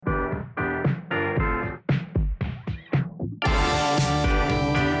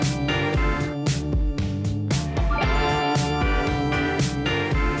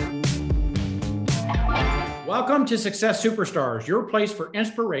Welcome to Success Superstars, your place for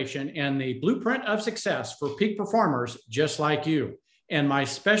inspiration and the blueprint of success for peak performers just like you. And my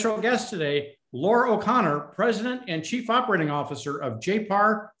special guest today, Laura O'Connor, President and Chief Operating Officer of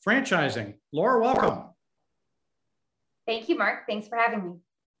JPAR Franchising. Laura, welcome. Thank you, Mark. Thanks for having me.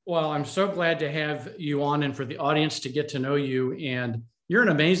 Well, I'm so glad to have you on and for the audience to get to know you. And you're an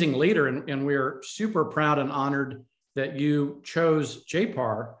amazing leader, and we're super proud and honored that you chose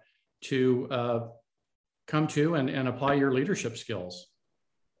JPAR to come to and apply your leadership skills.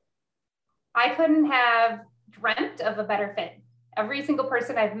 I couldn't have dreamt of a better fit. Every single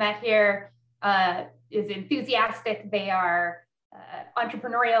person I've met here is enthusiastic. They are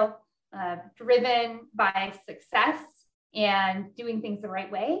entrepreneurial, driven by success and doing things the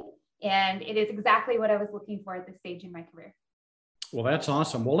right way. And it is exactly what I was looking for at this stage in my career. Well, that's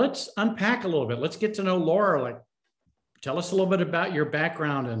awesome. Well, let's unpack a little bit. Let's get to know Laura. Like, tell us a little bit about your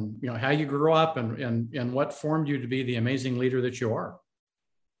background and how you grew up and what formed you to be the amazing leader that you are.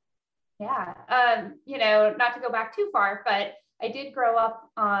 Yeah, not to go back too far, but I did grow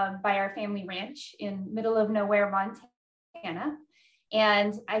up by our family ranch in middle of nowhere, Montana.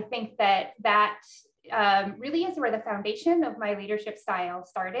 And I think that really is where the foundation of my leadership style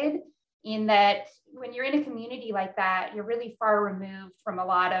started, in that when you're in a community like that, you're really far removed from a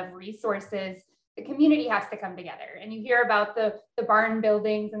lot of resources. The community has to come together. And you hear about the barn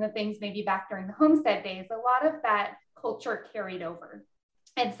buildings and the things maybe back during the homestead days. A lot of that culture carried over.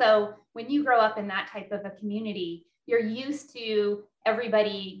 And so when you grow up in that type of a community, you're used to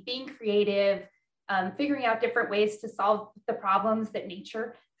everybody being creative, figuring out different ways to solve the problems that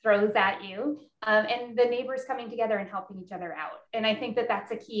nature throws at you, and the neighbors coming together and helping each other out. And I think that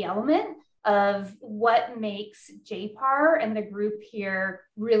that's a key element of what makes JPAR and the group here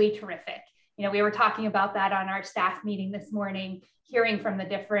really terrific. We were talking about that on our staff meeting this morning, hearing from the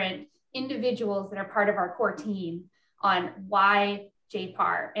different individuals that are part of our core team on why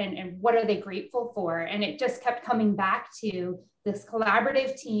JPAR and what are they grateful for. And it just kept coming back to this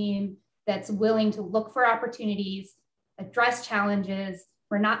collaborative team that's willing to look for opportunities, address challenges.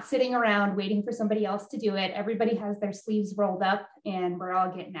 We're not sitting around waiting for somebody else to do it. Everybody has their sleeves rolled up and we're all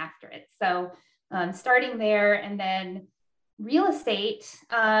getting after it. So starting there, and then real estate,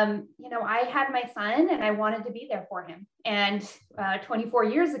 I had my son and I wanted to be there for him. And 24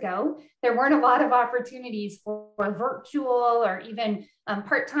 years ago, there weren't a lot of opportunities for virtual or even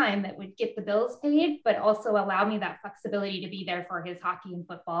part-time that would get the bills paid, but also allow me that flexibility to be there for his hockey and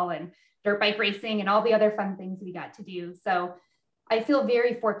football and dirt bike racing and all the other fun things we got to do. So I feel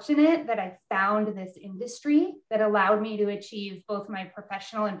very fortunate that I found this industry that allowed me to achieve both my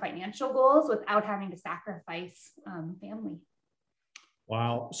professional and financial goals without having to sacrifice family.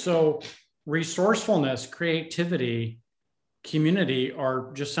 Wow. So resourcefulness, creativity, community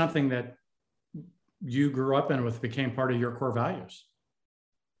are just something that you grew up in with, became part of your core values.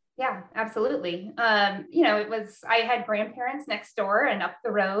 Yeah, absolutely. I had grandparents next door and up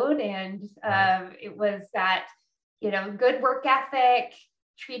the road, and it was that, good work ethic,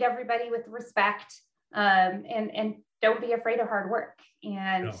 treat everybody with respect, and don't be afraid of hard work.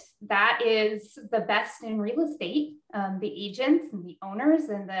 And that is the best in real estate. The agents and the owners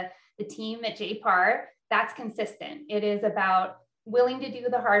and the team at JPAR, that's consistent. It is about willing to do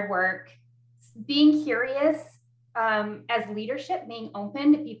the hard work, being curious as leadership, being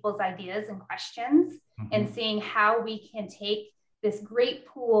open to people's ideas and questions, and seeing how we can take this great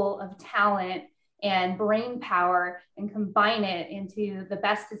pool of talent and brain power and combine it into the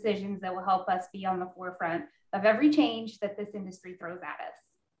best decisions that will help us be on the forefront of every change that this industry throws at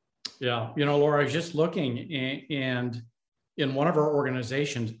us. Yeah. Laura, I was just looking, and in one of our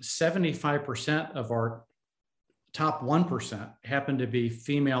organizations, 75% of our top 1% happen to be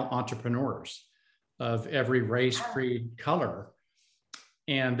female entrepreneurs of every race, creed, color.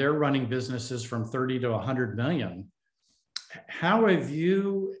 And they're running businesses from 30 to 100 million. How have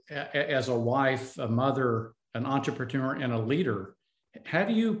you, as a wife, a mother, an entrepreneur, and a leader, how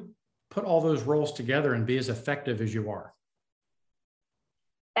do you put all those roles together and be as effective as you are?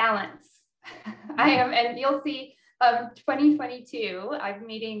 Balance. I am, and you'll see 2022, I'm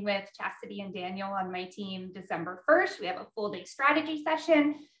meeting with Chastity and Daniel on my team December 1st. We have a full day strategy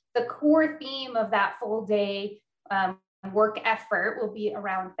session. The core theme of that full day work effort will be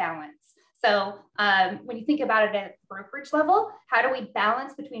around balance. So when you think about it at the brokerage level, how do we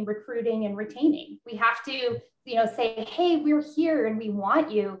balance between recruiting and retaining? We have to, say, hey, we're here and we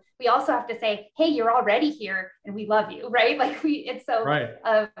want you. We also have to say, hey, you're already here and we love you, right? It's so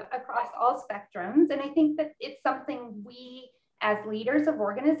across all spectrums. And I think that it's something we as leaders of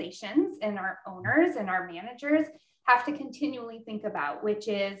organizations and our owners and our managers have to continually think about, which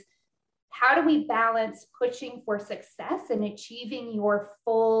is how do we balance pushing for success and achieving your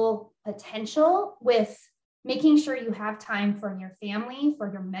full potential with making sure you have time for your family,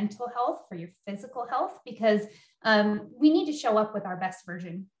 for your mental health, for your physical health, because we need to show up with our best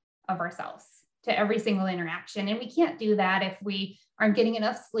version of ourselves to every single interaction. And we can't do that if we aren't getting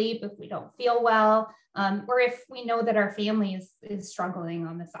enough sleep, if we don't feel well, or if we know that our family is struggling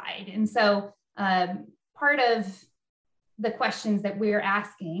on the side. And so part of the questions that we're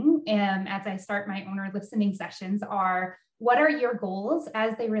asking as I start my owner listening sessions are, what are your goals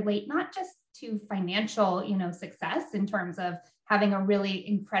as they relate not just to financial, success in terms of having a really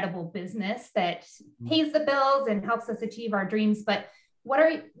incredible business that pays the bills and helps us achieve our dreams, but what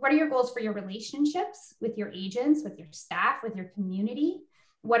are your goals for your relationships with your agents, with your staff, with your community?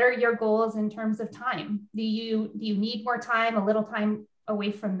 What are your goals in terms of time? Do you need more time, a little time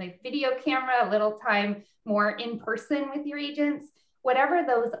away from the video camera, a little time more in person with your agents? Whatever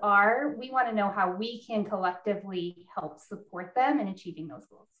those are, we want to know how we can collectively help support them in achieving those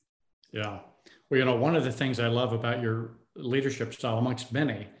goals. Yeah. Well, one of the things I love about your leadership style, amongst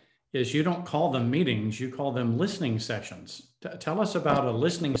many, is you don't call them meetings, you call them listening sessions. Tell us about a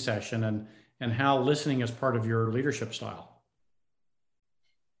listening session and how listening is part of your leadership style.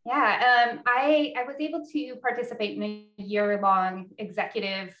 Yeah, I was able to participate in a year-long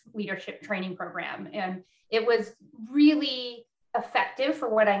executive leadership training program, and it was really effective for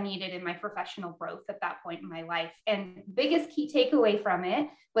what I needed in my professional growth at that point in my life. And biggest key takeaway from it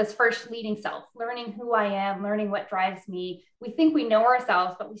was first leading self, learning who I am, learning what drives me. We think we know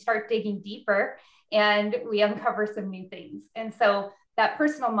ourselves, but we start digging deeper and we uncover some new things. And so that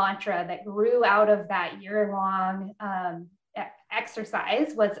personal mantra that grew out of that year-long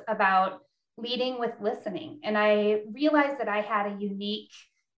exercise was about leading with listening. And I realized that I had a unique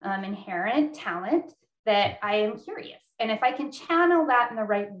inherent talent that I am curious. And if I can channel that in the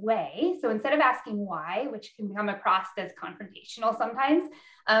right way, so instead of asking why, which can come across as confrontational sometimes,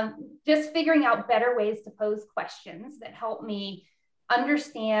 just figuring out better ways to pose questions that help me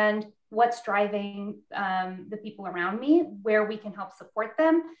understand what's driving the people around me, where we can help support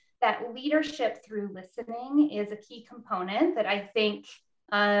them. That leadership through listening is a key component that I think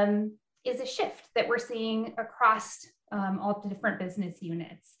is a shift that we're seeing across all the different business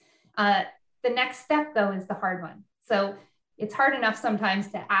units. The next step, though, is the hard one. So it's hard enough sometimes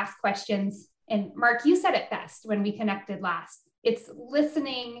to ask questions. And Mark, you said it best when we connected last. It's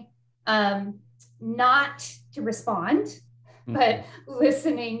listening, not to respond, but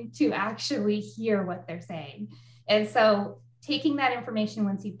listening to actually hear what they're saying. And so taking that information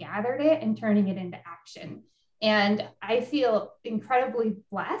once you've gathered it and turning it into action. And I feel incredibly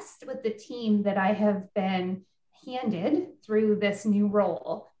blessed with the team that I have been handed through this new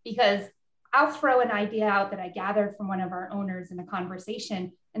role, because I'll throw an idea out that I gathered from one of our owners in a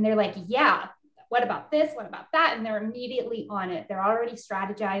conversation, and they're like, yeah, what about this? What about that? And they're immediately on it. They're already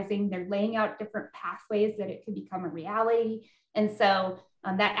strategizing. They're laying out different pathways that it could become a reality. And so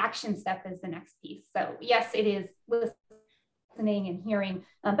that action step is the next piece. So yes, it is listening and hearing,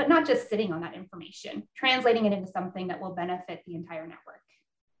 but not just sitting on that information, translating it into something that will benefit the entire network.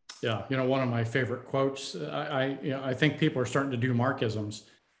 Yeah, one of my favorite quotes, I think people are starting to do Markisms.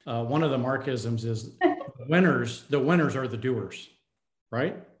 One of the Markisms is the winners are the doers,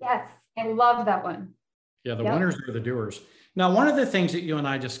 right? Yes, I love that one. Yeah, the winners are the doers. Now, one of the things that you and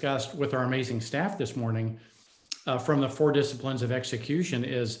I discussed with our amazing staff this morning from the 4 disciplines of execution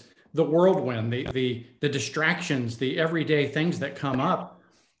is the whirlwind, the distractions, the everyday things that come up,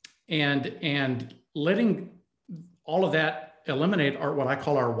 and letting all of that eliminate what I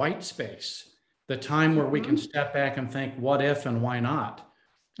call our white space, the time where we can step back and think, what if and why not?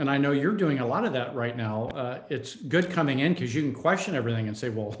 And I know you're doing a lot of that right now. It's good coming in because you can question everything and say,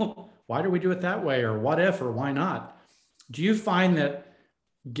 well, why do we do it that way? Or what if, or why not? Do you find that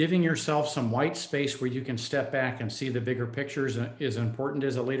giving yourself some white space where you can step back and see the bigger pictures is important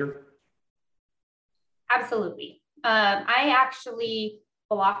as a leader? Absolutely. I actually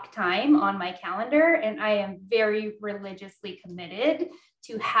block time on my calendar, and I am very religiously committed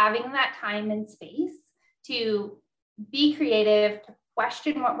to having that time and space to be creative, to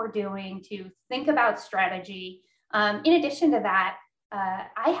question what we're doing, to think about strategy. In addition to that,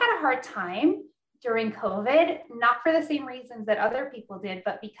 I had a hard time during COVID, not for the same reasons that other people did,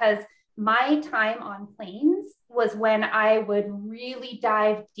 but because my time on planes was when I would really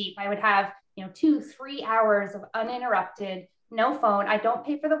dive deep. I would have 2-3 hours of uninterrupted, no phone. I don't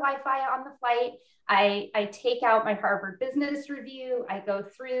pay for the Wi-Fi on the flight. I take out my Harvard Business Review. I go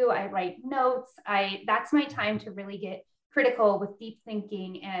through, I write notes. That's my time to really get critical with deep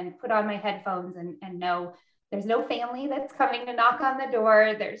thinking and put on my headphones and know There's no family that's coming to knock on the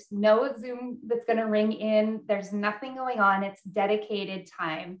door. There's no Zoom that's going to ring in. There's nothing going on. It's dedicated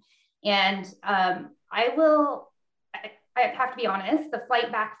time. And I have to be honest, the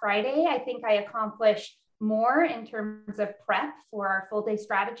flight back Friday, I think I accomplished more in terms of prep for our full day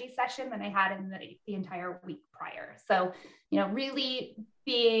strategy session than I had in the entire week prior. So, really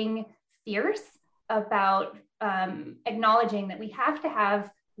being fierce about acknowledging that we have to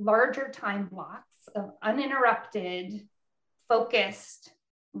have larger time blocks of uninterrupted, focused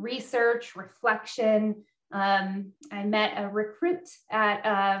research, reflection. I met a recruit at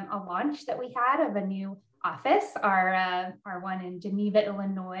a launch that we had of a new office, our one in Geneva,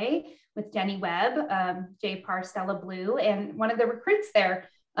 Illinois, with Jenny Webb, JPAR Stella Blue. And one of the recruits there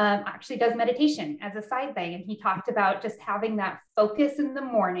actually does meditation as a side thing. And he talked about just having that focus in the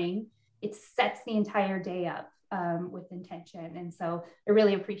morning. It sets the entire day up with intention. And so I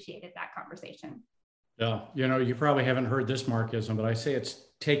really appreciated that conversation. Yeah, you probably haven't heard this Markism, but I say it's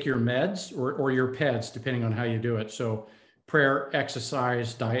take your meds or your PEDs, depending on how you do it. So prayer,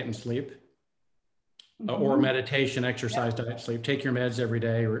 exercise, diet, and sleep. Or meditation, exercise, diet, sleep. Take your meds every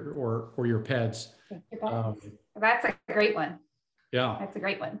day, or your PEDs. That's a great one. Yeah, that's a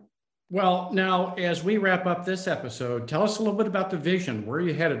great one. Well, now as we wrap up this episode, tell us a little bit about the vision. Where are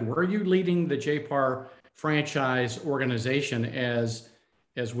you headed? Where are you leading the JPAR franchise organization as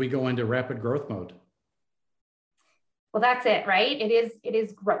we go into rapid growth mode? Well, that's it, right? It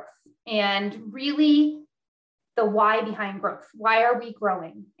is growth, and really the why behind growth. Why are we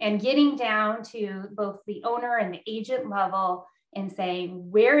growing? And getting down to both the owner and the agent level and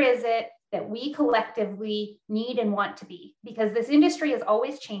saying, where is it that we collectively need and want to be? Because this industry is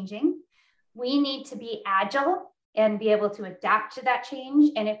always changing. We need to be agile and be able to adapt to that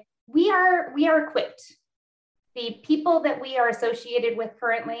change. And if we are equipped, the people that we are associated with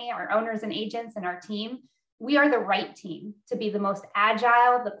currently, our owners and agents and our team, we are the right team to be the most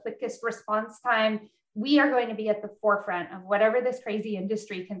agile, the quickest response time. We are going to be at the forefront of whatever this crazy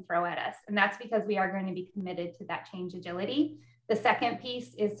industry can throw at us. And that's because we are going to be committed to that change agility. The second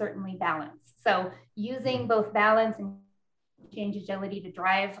piece is certainly balance. So using both balance and change agility to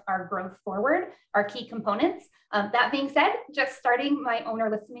drive our growth forward are key components. That being said, just starting my owner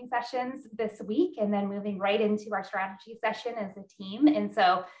listening sessions this week and then moving right into our strategy session as a team. And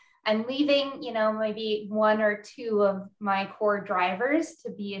so I'm leaving, maybe one or two of my core drivers to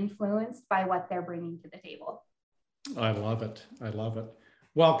be influenced by what they're bringing to the table. I love it. I love it.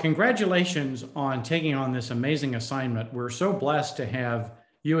 Well, congratulations on taking on this amazing assignment. We're so blessed to have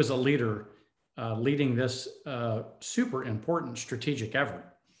you as a leader leading this super important strategic effort.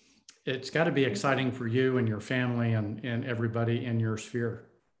 It's got to be exciting for you and your family and everybody in your sphere.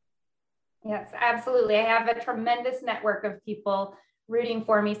 Yes, absolutely. I have a tremendous network of people rooting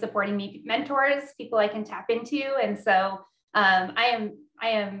for me, supporting me, mentors, people I can tap into. And so I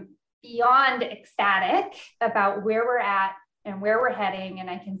am beyond ecstatic about where we're at and where we're heading. And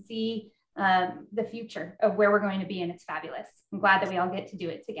I can see the future of where we're going to be, and it's fabulous. I'm glad that we all get to do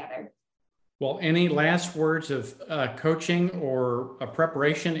it together. Well, any last words of coaching or a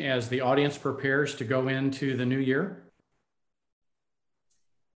preparation as the audience prepares to go into the new year?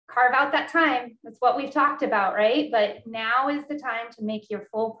 Carve out that time. That's what we've talked about, right? But now is the time to make your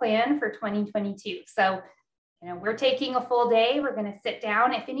full plan for 2022. So, we're taking a full day. We're going to sit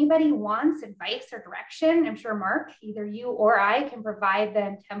down. If anybody wants advice or direction, I'm sure Mark, either you or I can provide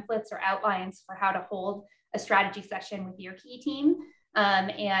them templates or outlines for how to hold a strategy session with your key team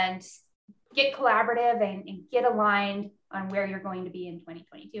and get collaborative and get aligned on where you're going to be in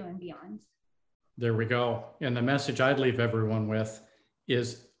 2022 and beyond. There we go. And the message I'd leave everyone with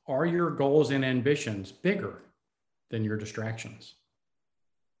is, are your goals and ambitions bigger than your distractions?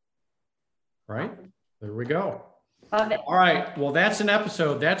 Right? There we go. Love it. All right. Well, that's an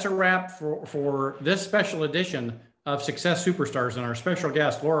episode. That's a wrap for this special edition of Success Superstars and our special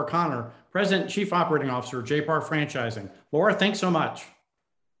guest, Laura Connor, President and Chief Operating Officer, JPAR Franchising. Laura, thanks so much.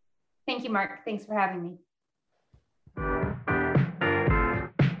 Thank you, Mark. Thanks for having me.